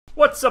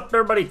What's up,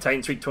 everybody?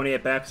 Titan Streak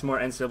 28 back with some more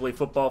NCAA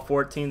Football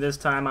 14. This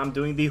time I'm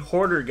doing the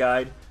Hoarder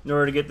guide. In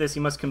order to get this,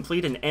 you must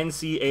complete an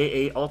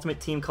NCAA Ultimate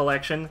Team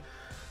collection.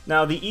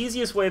 Now, the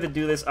easiest way to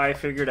do this, I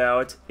figured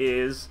out,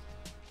 is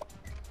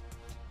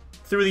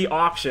through the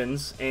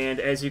auctions. And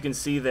as you can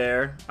see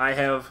there, I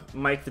have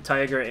Mike the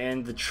Tiger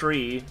and the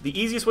tree. The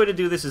easiest way to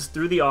do this is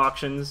through the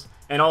auctions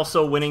and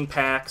also winning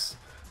packs.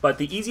 But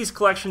the easiest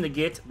collection to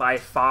get by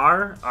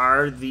far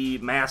are the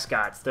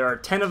mascots. There are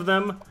 10 of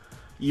them.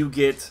 You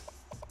get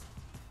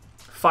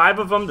 5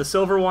 of them, the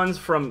silver ones,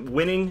 from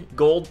winning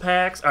gold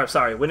packs. Or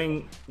sorry,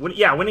 winning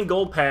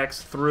gold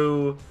packs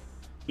through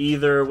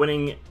either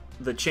winning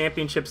the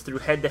championships through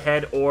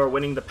head-to-head or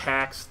winning the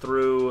packs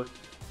through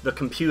the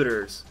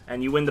computers.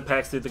 And you win the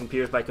packs through the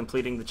computers by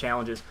completing the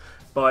challenges.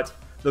 But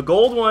the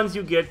gold ones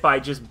you get by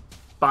just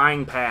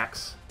buying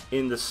packs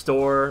in the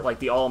store, like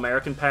the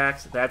All-American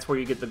packs. That's where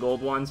you get the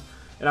gold ones.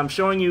 And I'm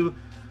showing you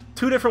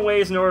 2 different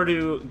ways in order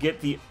to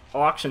get the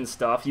auction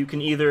stuff. You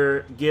can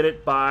either get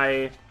it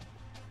by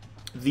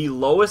the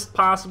lowest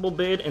possible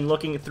bid and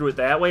looking through it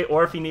that way,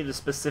 or if you need a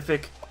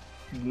specific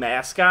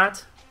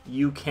mascot,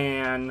 you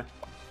can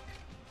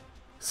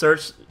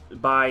search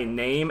by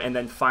name and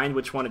then find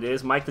which one it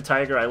is. Mike the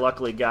Tiger I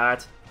luckily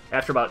got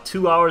after about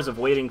 2 hours of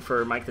waiting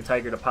for Mike the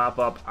Tiger to pop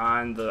up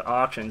on the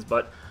auctions.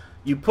 But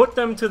you put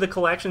them to the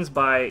collections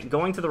by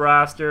going to the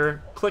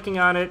roster, clicking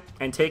on it,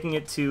 and taking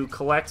it to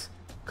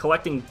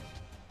collecting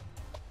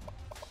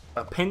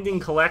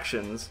pending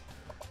collections,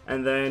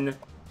 and then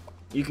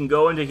you can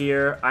go into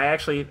here. I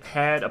actually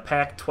had a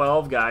Pac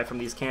 12 guy from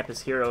these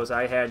Campus Heroes.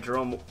 I had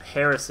Jerome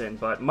Harrison,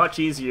 but much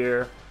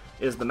easier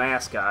is the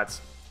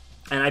mascots.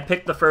 And I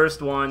picked the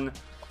first one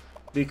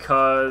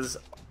because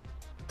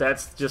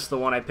that's just the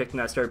one I picked,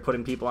 and I started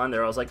putting people on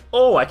there. I was like,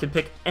 oh, I could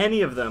pick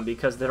any of them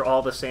because they're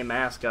all the same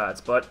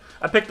mascots. But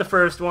I picked the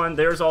first one.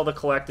 There's all the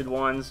collected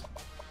ones.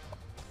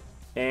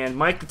 And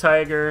Mike the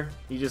Tiger,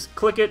 you just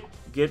click it,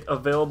 get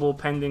available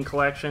pending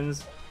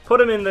collections, put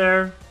them in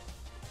there,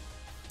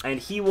 and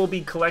he will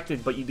be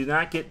collected, but you do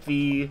not get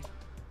the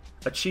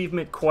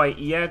achievement quite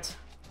yet.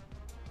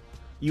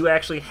 You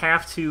actually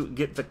have to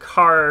get the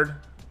card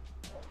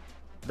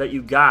that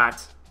you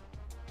got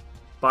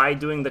by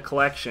doing the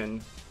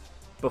collection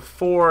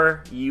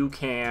before you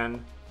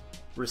can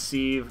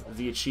receive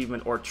the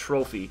achievement or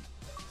trophy.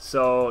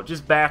 So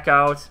just back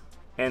out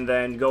and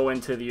then go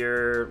into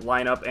your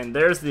lineup, and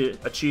there's the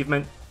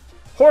achievement.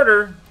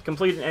 Hoarder,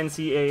 complete an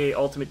NCAA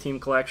Ultimate Team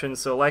collection.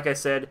 So like I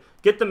said,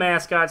 get the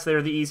mascots.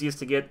 They're the easiest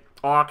to get.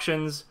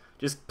 Auctions,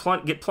 just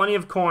get plenty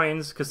of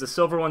coins, because the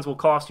silver ones will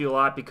cost you a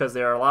lot because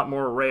they are a lot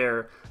more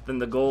rare than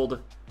the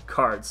gold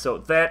cards. So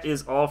that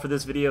is all for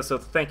this video. So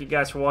thank you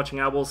guys for watching.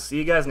 I will see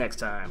you guys next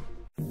time.